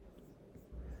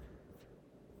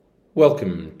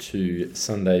Welcome to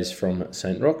Sundays from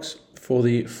St. Roch's for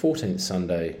the 14th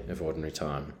Sunday of Ordinary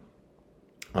Time.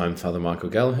 I'm Father Michael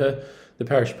Gallagher, the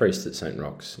parish priest at St.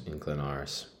 Roch's in Glen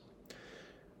Iris.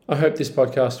 I hope this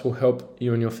podcast will help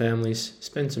you and your families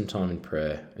spend some time in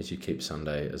prayer as you keep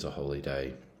Sunday as a holy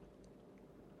day.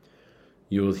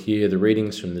 You will hear the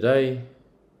readings from the day,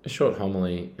 a short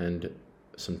homily, and have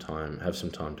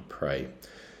some time to pray.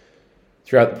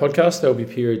 Throughout the podcast, there will be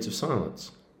periods of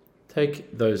silence.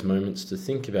 Take those moments to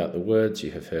think about the words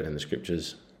you have heard in the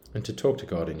Scriptures and to talk to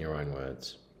God in your own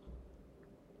words.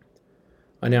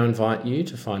 I now invite you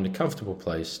to find a comfortable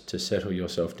place to settle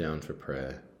yourself down for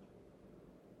prayer.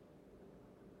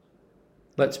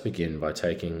 Let's begin by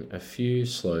taking a few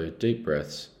slow, deep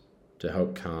breaths to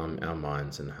help calm our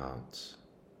minds and hearts.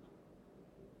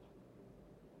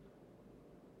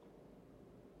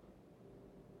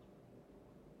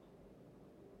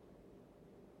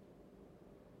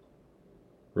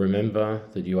 Remember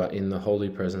that you are in the holy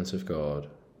presence of God,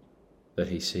 that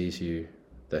He sees you,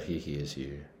 that He hears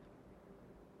you.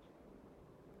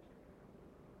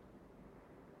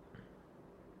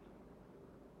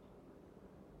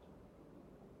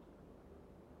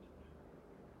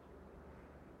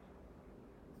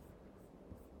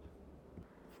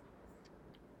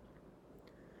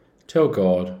 Tell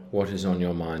God what is on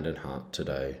your mind and heart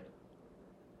today.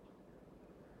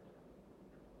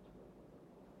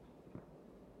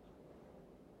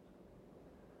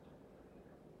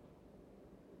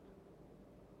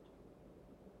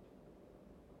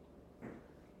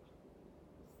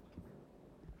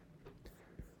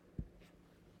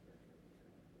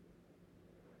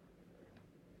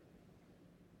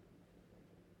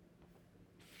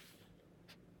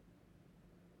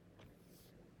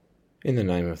 In the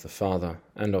name of the Father,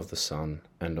 and of the Son,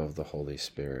 and of the Holy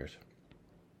Spirit.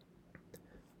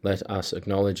 Let us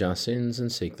acknowledge our sins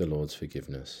and seek the Lord's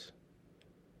forgiveness.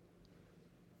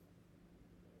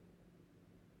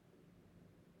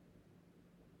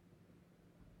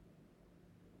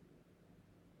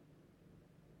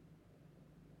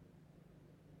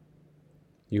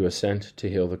 You are sent to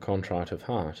heal the contrite of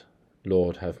heart.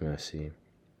 Lord, have mercy.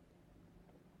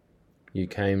 You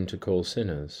came to call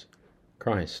sinners.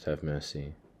 Christ, have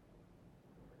mercy.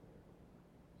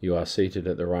 You are seated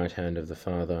at the right hand of the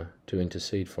Father to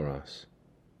intercede for us.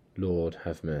 Lord,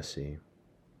 have mercy.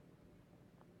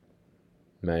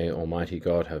 May Almighty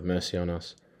God have mercy on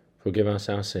us, forgive us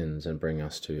our sins, and bring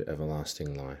us to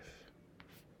everlasting life.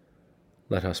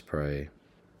 Let us pray.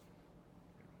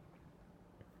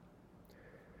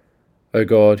 O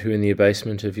God, who in the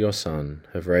abasement of your Son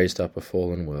have raised up a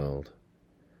fallen world,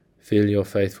 fill your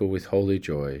faithful with holy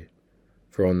joy,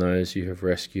 for on those you have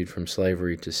rescued from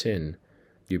slavery to sin,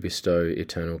 you bestow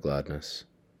eternal gladness.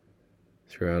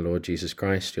 Through our Lord Jesus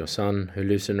Christ, your Son, who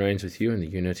lives and reigns with you in the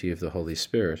unity of the Holy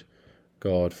Spirit,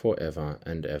 God for ever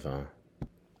and ever.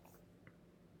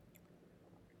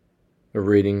 A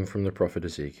reading from the prophet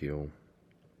Ezekiel.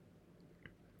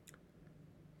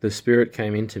 The Spirit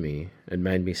came into me and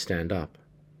made me stand up,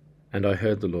 and I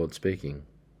heard the Lord speaking.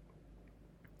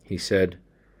 He said,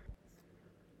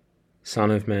 Son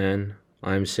of man,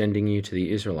 I am sending you to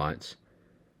the Israelites,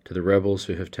 to the rebels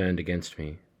who have turned against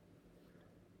me.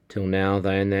 Till now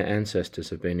they and their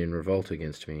ancestors have been in revolt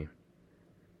against me.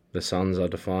 The sons are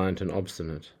defiant and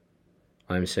obstinate.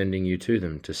 I am sending you to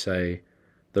them to say,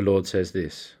 The Lord says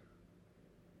this.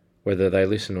 Whether they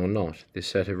listen or not, this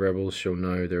set of rebels shall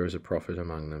know there is a prophet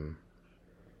among them.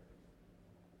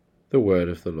 The word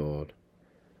of the Lord.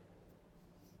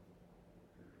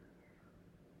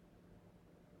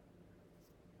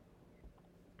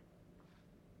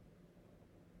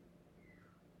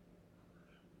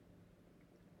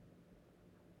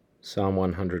 Psalm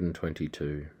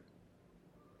 122.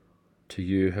 To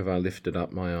you have I lifted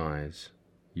up my eyes,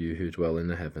 you who dwell in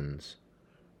the heavens.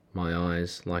 My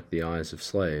eyes, like the eyes of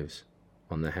slaves,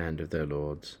 on the hand of their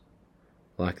lords,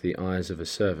 like the eyes of a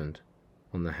servant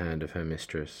on the hand of her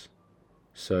mistress.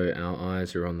 So our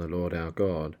eyes are on the Lord our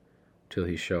God, till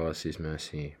he show us his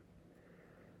mercy.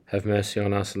 Have mercy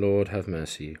on us, Lord, have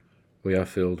mercy. We are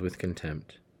filled with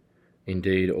contempt.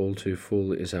 Indeed, all too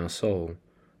full is our soul,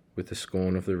 with the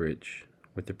scorn of the rich,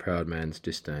 with the proud man's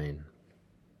disdain.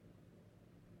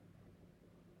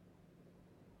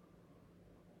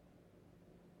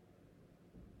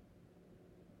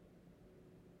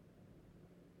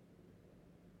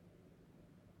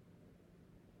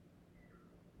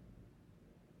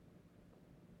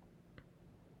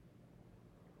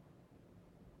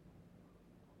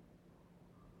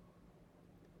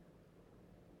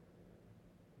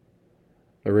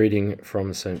 A reading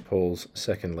from St. Paul's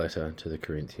second letter to the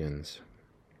Corinthians.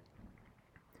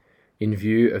 In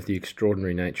view of the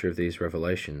extraordinary nature of these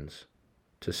revelations,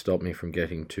 to stop me from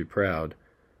getting too proud,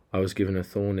 I was given a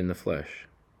thorn in the flesh,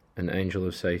 an angel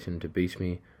of Satan to beat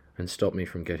me and stop me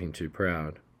from getting too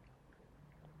proud.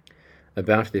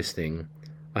 About this thing,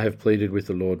 I have pleaded with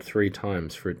the Lord 3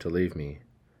 times for it to leave me,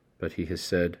 but he has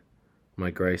said, "My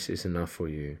grace is enough for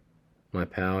you. My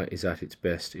power is at its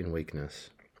best in weakness."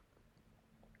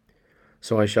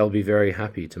 So I shall be very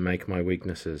happy to make my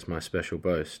weaknesses my special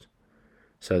boast,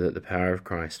 so that the power of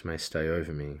Christ may stay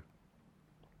over me.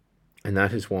 And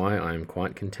that is why I am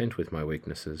quite content with my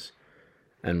weaknesses,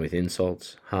 and with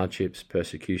insults, hardships,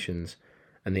 persecutions,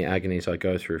 and the agonies I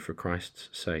go through for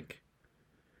Christ's sake.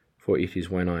 For it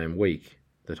is when I am weak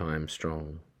that I am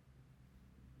strong.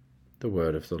 The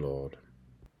word of the Lord.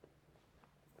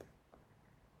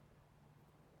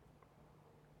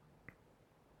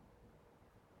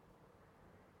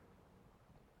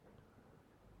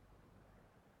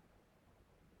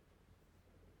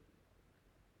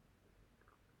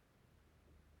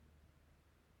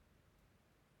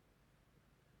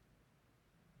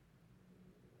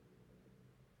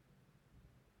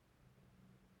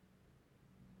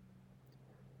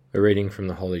 A reading from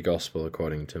the Holy Gospel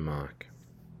according to Mark.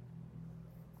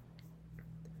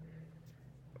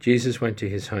 Jesus went to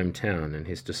his hometown, and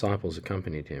his disciples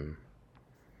accompanied him.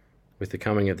 With the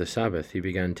coming of the Sabbath, he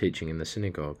began teaching in the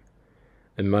synagogue,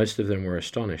 and most of them were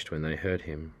astonished when they heard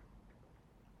him.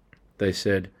 They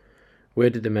said, "Where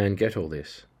did the man get all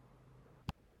this?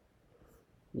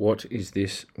 What is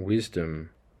this wisdom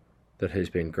that has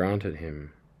been granted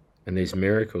him, and these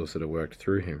miracles that are worked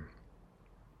through him?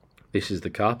 This is the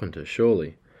carpenter,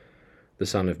 surely, the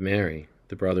son of Mary,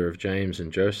 the brother of James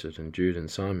and Joseph and Jude and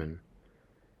Simon.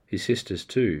 His sisters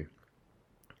too,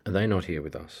 are they not here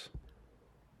with us?"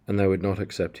 And they would not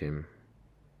accept him.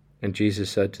 And Jesus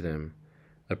said to them,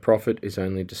 "A prophet is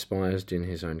only despised in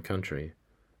his own country,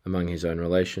 among his own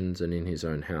relations and in his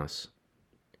own house."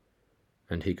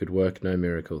 And he could work no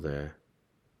miracle there,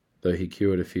 though he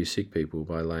cured a few sick people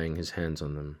by laying his hands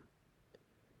on them.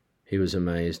 He was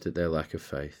amazed at their lack of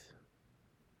faith.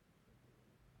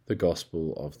 The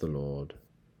Gospel of the Lord.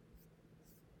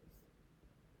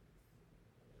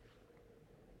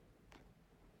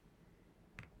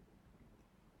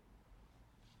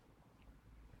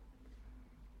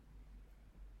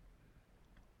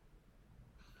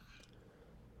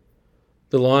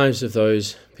 The lives of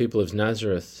those people of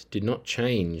Nazareth did not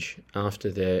change after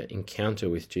their encounter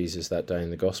with Jesus that day in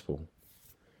the Gospel,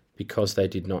 because they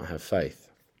did not have faith.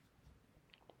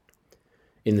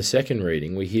 In the second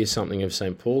reading, we hear something of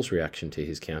St. Paul's reaction to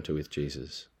his encounter with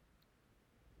Jesus.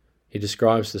 He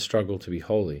describes the struggle to be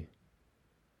holy,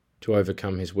 to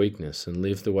overcome his weakness and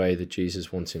live the way that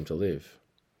Jesus wants him to live.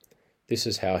 This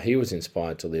is how he was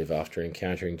inspired to live after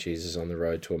encountering Jesus on the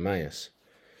road to Emmaus,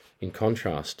 in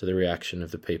contrast to the reaction of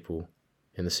the people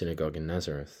in the synagogue in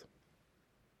Nazareth.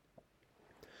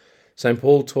 St.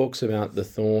 Paul talks about the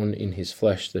thorn in his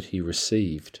flesh that he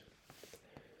received.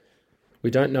 We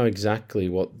don't know exactly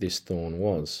what this thorn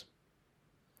was.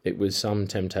 It was some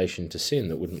temptation to sin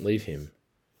that wouldn't leave him.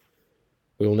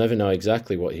 We will never know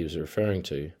exactly what he was referring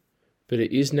to, but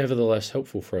it is nevertheless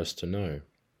helpful for us to know.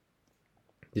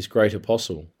 This great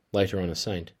apostle, later on a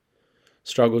saint,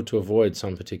 struggled to avoid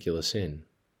some particular sin.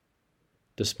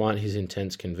 Despite his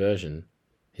intense conversion,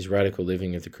 his radical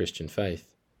living of the Christian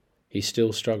faith, he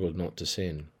still struggled not to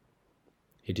sin.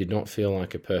 He did not feel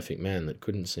like a perfect man that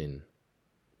couldn't sin.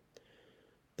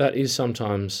 That is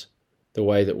sometimes the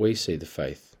way that we see the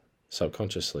faith,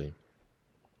 subconsciously.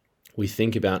 We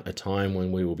think about a time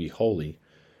when we will be holy,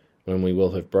 when we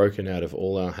will have broken out of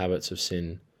all our habits of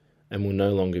sin and will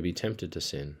no longer be tempted to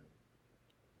sin.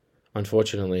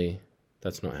 Unfortunately,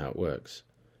 that's not how it works.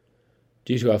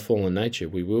 Due to our fallen nature,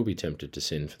 we will be tempted to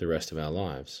sin for the rest of our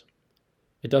lives.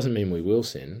 It doesn't mean we will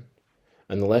sin,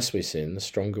 and the less we sin, the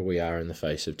stronger we are in the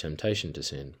face of temptation to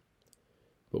sin.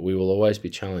 But we will always be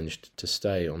challenged to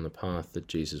stay on the path that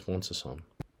Jesus wants us on.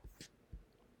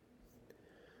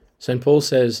 St. Paul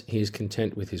says he is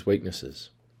content with his weaknesses.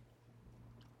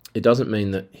 It doesn't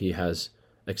mean that he has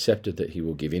accepted that he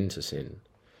will give in to sin.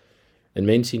 It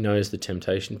means he knows the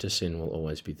temptation to sin will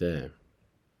always be there.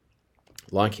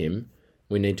 Like him,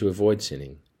 we need to avoid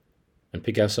sinning and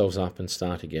pick ourselves up and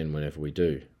start again whenever we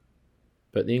do.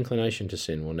 But the inclination to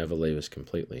sin will never leave us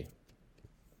completely.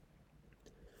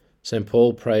 St.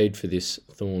 Paul prayed for this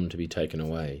thorn to be taken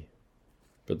away,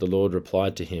 but the Lord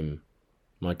replied to him,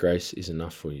 "My grace is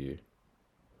enough for you."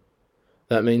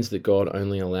 That means that God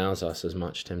only allows us as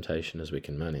much temptation as we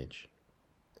can manage.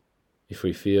 If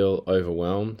we feel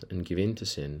overwhelmed and give in to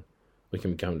sin, we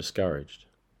can become discouraged.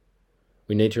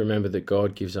 We need to remember that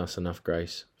God gives us enough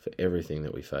grace for everything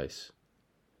that we face.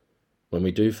 When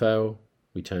we do fail,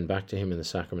 we turn back to him in the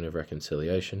sacrament of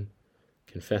reconciliation,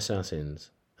 confess our sins,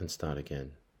 and start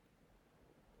again.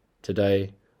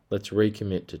 Today, let's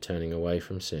recommit to turning away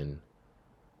from sin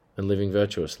and living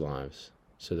virtuous lives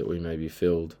so that we may be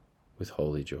filled with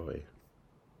holy joy.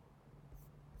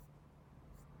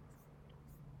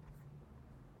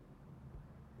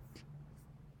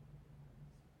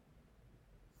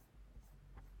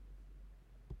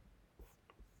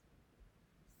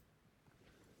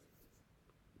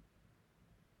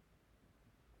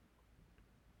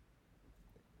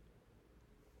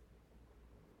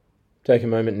 Take a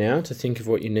moment now to think of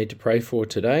what you need to pray for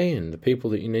today and the people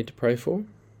that you need to pray for,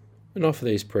 and offer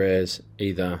these prayers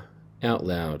either out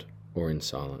loud or in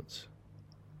silence.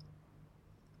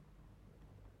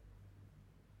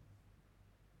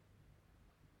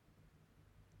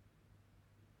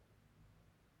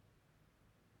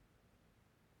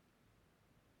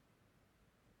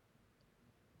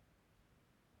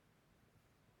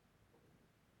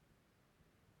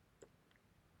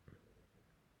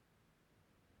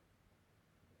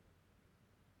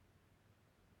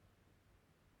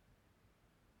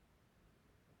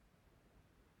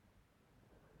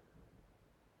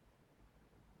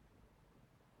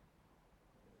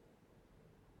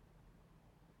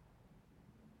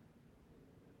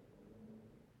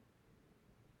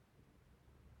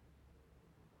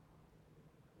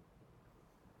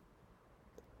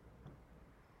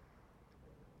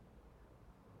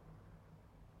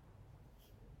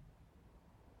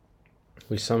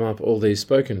 We sum up all these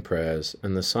spoken prayers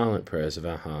and the silent prayers of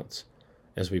our hearts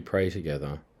as we pray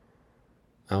together.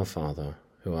 Our Father,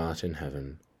 who art in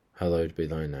heaven, hallowed be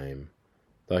thy name.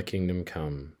 Thy kingdom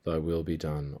come, thy will be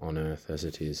done, on earth as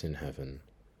it is in heaven.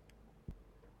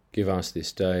 Give us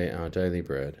this day our daily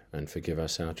bread, and forgive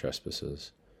us our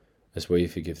trespasses, as we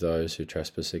forgive those who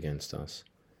trespass against us.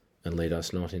 And lead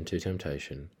us not into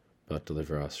temptation, but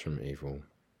deliver us from evil.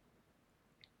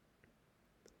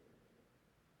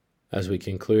 As we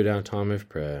conclude our time of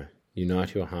prayer,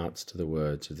 unite your hearts to the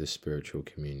words of this spiritual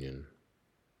communion.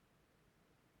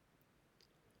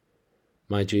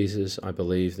 My Jesus, I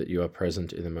believe that you are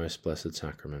present in the most blessed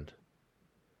sacrament.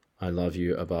 I love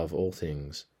you above all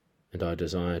things, and I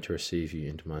desire to receive you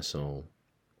into my soul.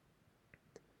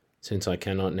 Since I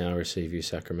cannot now receive you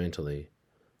sacramentally,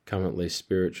 come at least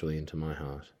spiritually into my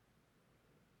heart.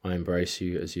 I embrace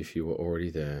you as if you were already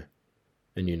there,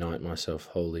 and unite myself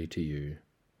wholly to you.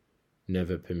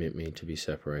 Never permit me to be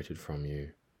separated from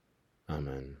you.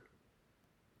 Amen.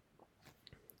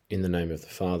 In the name of the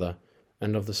Father,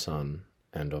 and of the Son,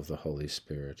 and of the Holy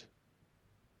Spirit.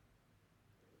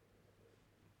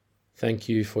 Thank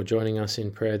you for joining us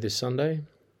in prayer this Sunday.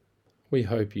 We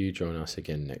hope you join us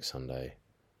again next Sunday.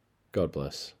 God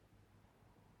bless.